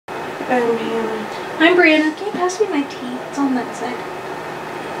I'm Hannah. I'm Brianna. Can you pass me my tea? It's on that side.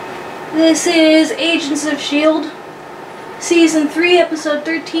 This is Agents of S.H.I.E.L.D. Season 3, Episode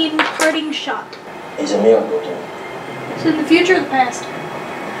 13, Parting Shot. It's a miracle to me. It's in the future or the past?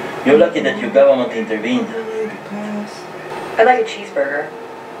 You're lucky that your government intervened. I'd like a cheeseburger.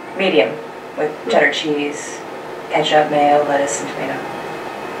 Medium. With cheddar cheese, ketchup, mayo, lettuce, and tomato.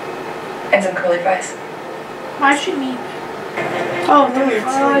 And some curly fries. Why should me? Oh,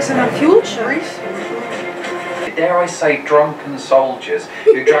 it's in a future. Dare I say, drunken soldiers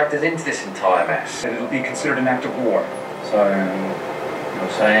who dragged us into this entire mess. It'll be considered an act of war. So,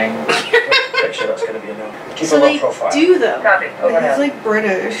 you're saying? Pretty sure that's going to be enough. Keep So a low they profile. do though. Copy. Over He's now. like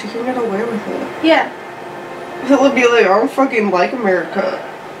British. He can get away with it. Yeah. It would be like, I don't fucking like America.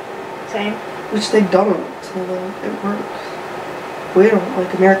 Same. Which they don't, so it works. We don't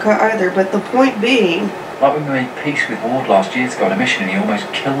like America either, but the point being... Like when we made peace with Ward last year to go on a mission and he almost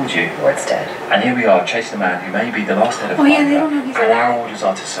killed you. Ward's dead. And here we are, chasing a man who may be the last head of Oh yeah, they don't know he's and alive. our orders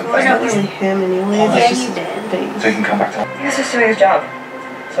are to It's surveil not him really him anyway, Oh, it's yeah, just he his did. so he face. can come back to He was just doing his job.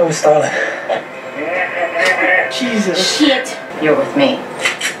 So was Stalin. Jesus. Shit. You're with me.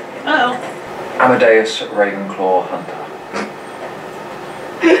 Uh-oh. Amadeus Ravenclaw Hunter.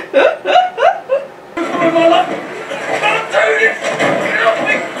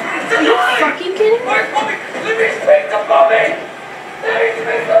 Are you fucking kidding me?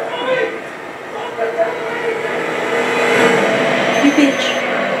 You bitch.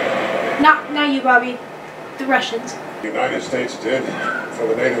 Not you, Bobby. The Russians. The United States did for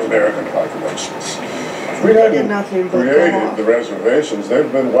the Native American populations. We They did hadn't nothing but go created off. the reservations.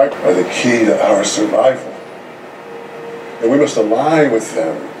 They've been wiped by the key to our survival. And we must align with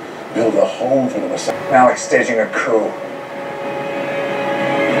them, build a home for them. Now it's staging a coup.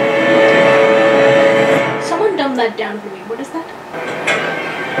 Someone dumb that down for me. What is that?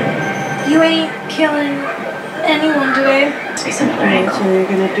 You ain't killing anyone today. Must be some other Alright, angle. so you're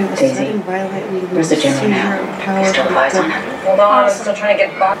gonna do the Daisy. sudden violent Where's the seizure gentleman now? of power. He still from lies the on him. Hold on, I'm still trying to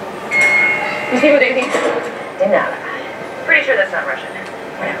get back. These people, Daisy. Dinara. Pretty sure that's not Russian.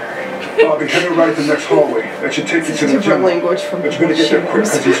 Whatever. Bobby, head right the next hallway. That should take you to the different gym. language from But you're gonna get there quick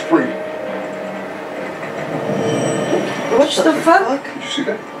because he's free. What the fuck? Did you see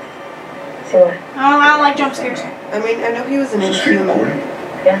that? See what? I don't like jump scares. I mean, I know he was an Is this screen inhuman. recording?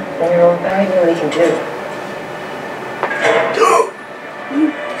 Yeah, 1-year-old. I don't even know what he can do.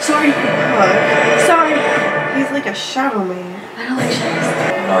 Sorry. Fuck. Sorry. He's like a shadow man. I don't like shadows.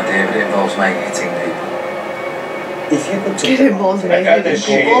 No idea, but it involves hitting people. If you could It involves making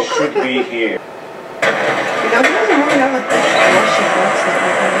people. should be here. You know, he doesn't really have a thick Russian accent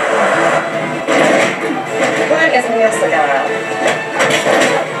like that. Where is Mr. Gara?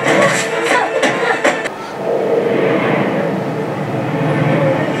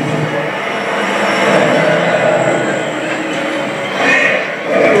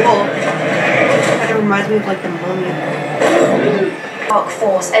 Cool. Kind of reminds me of like the mummy. Dark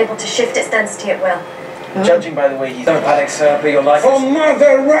force able to shift its density at will. Huh? Judging by the way you Don't panic, sir, but your life For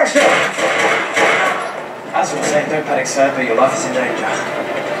Mother Russia! As I was saying, don't panic, sir, but your life is in danger.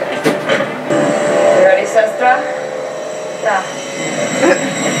 You ready, Sestra? Yeah.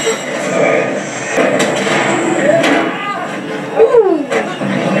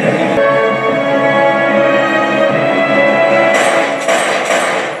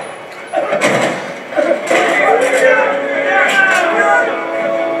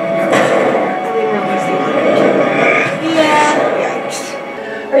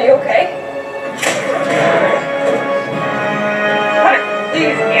 Are you okay?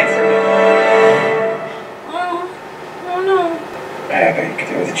 Please answer me. Oh no. Yeah, but you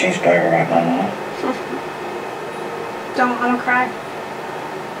could do with a cheeseburger right now. Don't cry.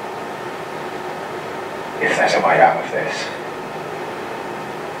 If there's a way out of this,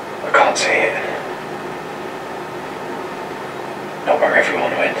 I can't see it. Not where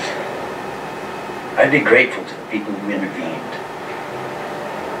everyone wins. I'd be grateful to the people who intervened.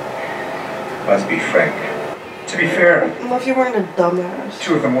 Let's be frank. To be fair, Well, if you weren't a dumbass.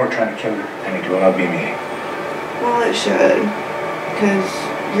 two of them were trying to kill you. And it will not be me. Well, it should. Because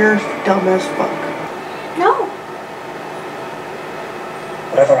you're dumb as fuck. No.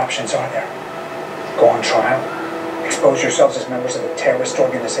 Whatever options are there? Go on trial? Expose yourselves as members of a terrorist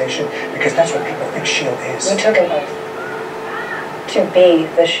organization? Because that's what people think S.H.I.E.L.D. is. We took an oath to be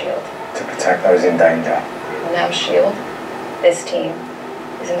the shield. To protect those in danger. And now S.H.I.E.L.D., this team,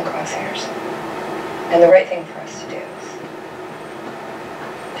 is in the crosshairs. And the right thing for us to do is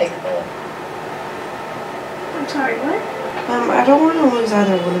take the bullet. I'm sorry, what? I don't want to lose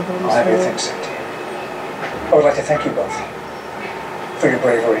either one of them. I'll have your So. things sent to you. I would like to thank you both for your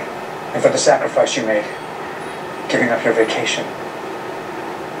bravery and for the sacrifice you made, giving up your vacation.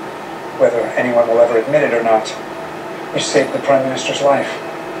 Whether anyone will ever admit it or not, you saved the Prime Minister's life.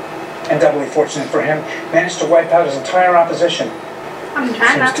 And doubly fortunate for him, managed to wipe out his entire opposition. I'm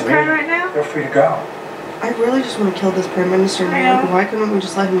trying not to Seems cry me right now. You're free to go. I really just want to kill this Prime Minister I now. know. Like, why couldn't we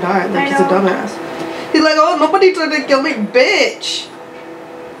just let him die? Like, I he's a know. dumbass. He's like, oh, nobody tried to kill me, bitch!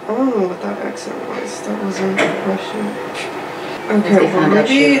 I don't know what that accent was. That wasn't Russian. If Okay, they well, found out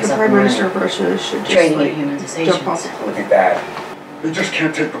she maybe was the up Prime and Minister running, of Russia should just, trading like, in human jump off the decisions. It'd be cliff. bad. They just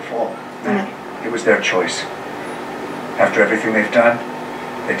can't take the fall. Yeah. It was their choice. After everything they've done,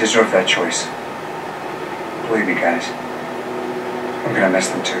 they deserve that choice. Believe me, guys. I'm gonna miss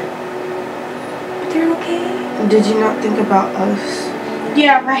them too. But they're okay. Did you not think about us?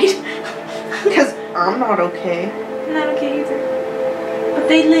 Yeah, right. Because I'm not okay. I'm not okay either. But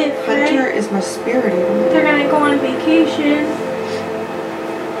they live, Hunter right? is my spirit animal. They're gonna go on vacation.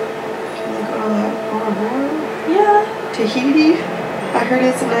 Can they go to that Bora Bora? Yeah. Tahiti? I heard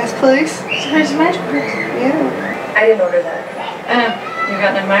it's a nice place. So there's a magic person. Yeah. I didn't order that. I know. You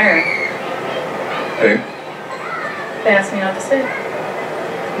got an admirer. Who? They asked me not to say.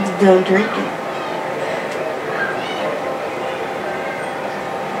 Don't drink it.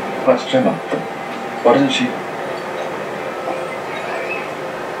 That's Gemma. Why doesn't she?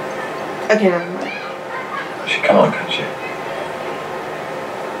 Okay, never mind. She can't, can she?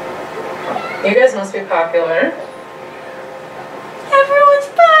 You guys must be popular. Everyone's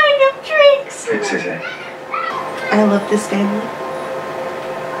buying up drinks. It's easy. I love this family.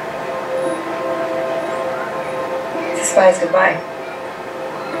 It's a spy's goodbye.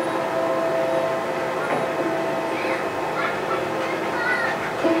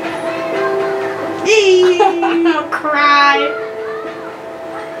 I'll cry.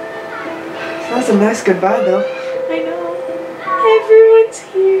 That's a nice goodbye, though. I know. Everyone's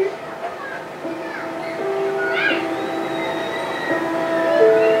here.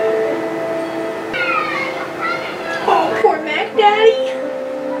 Oh, poor Mac Daddy.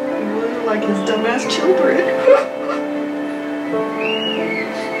 You look like his dumbass children.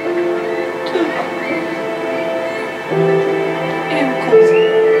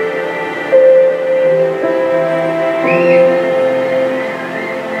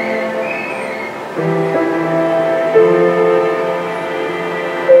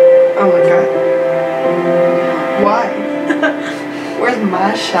 Oh my god. Why? Where's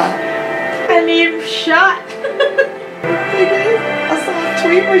my shot? I need a shot. I saw a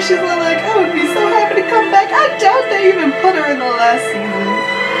tweet where she's like, I would be so happy to come back. I doubt they even put her in the last season.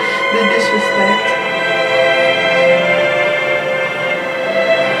 The disrespect.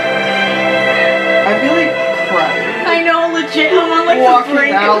 I feel like crying. I know, legit. I'm on like Walking the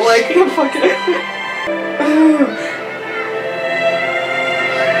brink out of like shit. the fucking.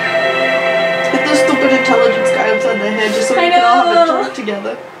 Hit the stupid intelligence guy upside the head just so we I can all have a know. drink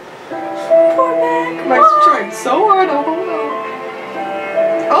together. Poor Mac. Mike's trying so hard to hold on.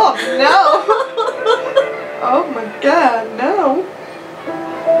 Oh no! Oh my god, no!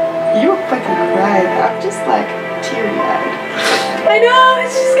 You were fucking crying. I'm just like teary-eyed. I know,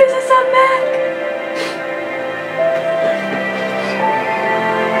 it's just because I saw Mac.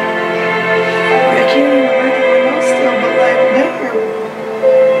 I can't even break my nose still, but like, damn.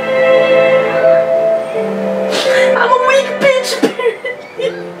 I'm a weak bitch,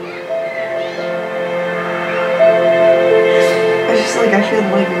 apparently. I just like, I feel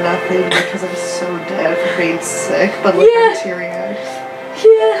like nothing because I'm so dead from being sick, but like Yeah. I'm teary-eyed.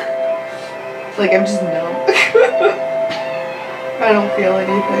 Yeah. Like I'm just numb. I don't feel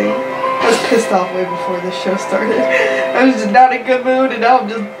anything. I was pissed off way before the show started. I was just not in a good mood and now I'm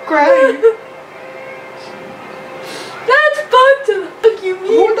just crying. That's fucked up. Fuck you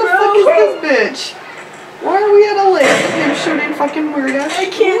mean, Who the bro? fuck is this bitch? Why are we at a lake with him shooting fucking weird ass? I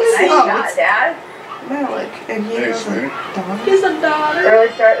can't Nice see. shot, Dad. Malik, and he Hey, has a sweetie. dog. He's a daughter.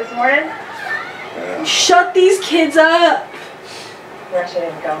 Early start this morning? Yeah. Shut these kids up. That shit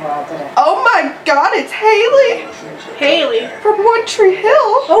didn't go well, did it? Oh my god, it's Haley Things are Haley. okay. from One Tree Hill.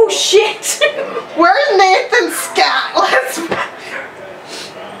 Oh shit. Where's Nathan Scott? Let's.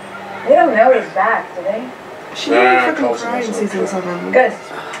 They don't know he's back, do they? She didn't Nah, fucking Colson cry in has no season clue. 7. Good.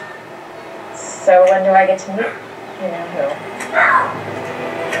 So when do I get to meet? You know who?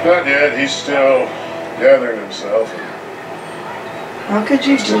 Not yet. He's still gathering himself and How could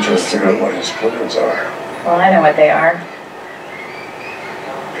you still do trying to this to figure out me? what his plans are. Well, I know what they are.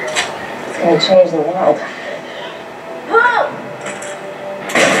 It's gonna change the world.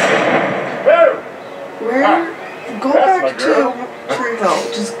 Where? Go That's back my girl. to Tree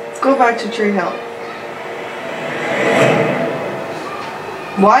Hill. Just go back to Tree Hill.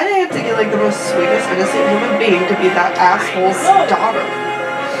 Why they have to get like the most sweetest, innocent human being to be that asshole's daughter?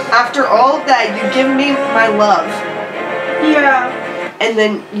 After all of that, you give me my love. Yeah. And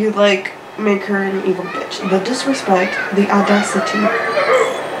then you like make her an evil bitch. The disrespect, the audacity.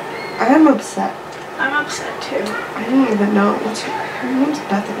 I am upset. I'm upset too. I didn't even know. Her name's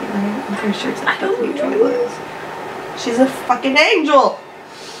Bethany, right? I'm pretty sure it's I don't Bethany know. Liz. She's a fucking angel!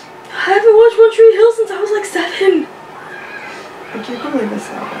 I haven't watched One Tree Hill since I was like 7. I can't believe this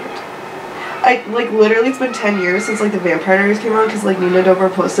happened. I, like, literally, it's been 10 years since, like, the Vampire Diaries came out, because, like, Nina Dobber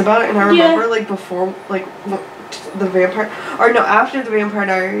posted about it, and I remember, like, before, like, the Vampire, or no, after the Vampire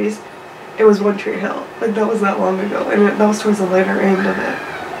Diaries, it was One Tree Hill. Like, that was that long ago, and that was towards the later end of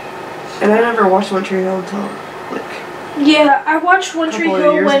it. And I never watched One Tree Hill until, like... Yeah, I watched One Tree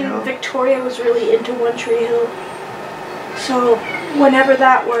Hill when ago. Victoria was really into One Tree Hill. So, whenever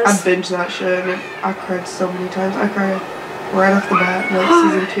that was... I binged that shit, and I cried so many times. I cried right off the bat, like,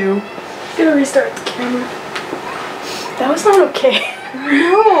 season 2. I'm gonna restart the camera. That was not okay.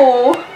 No!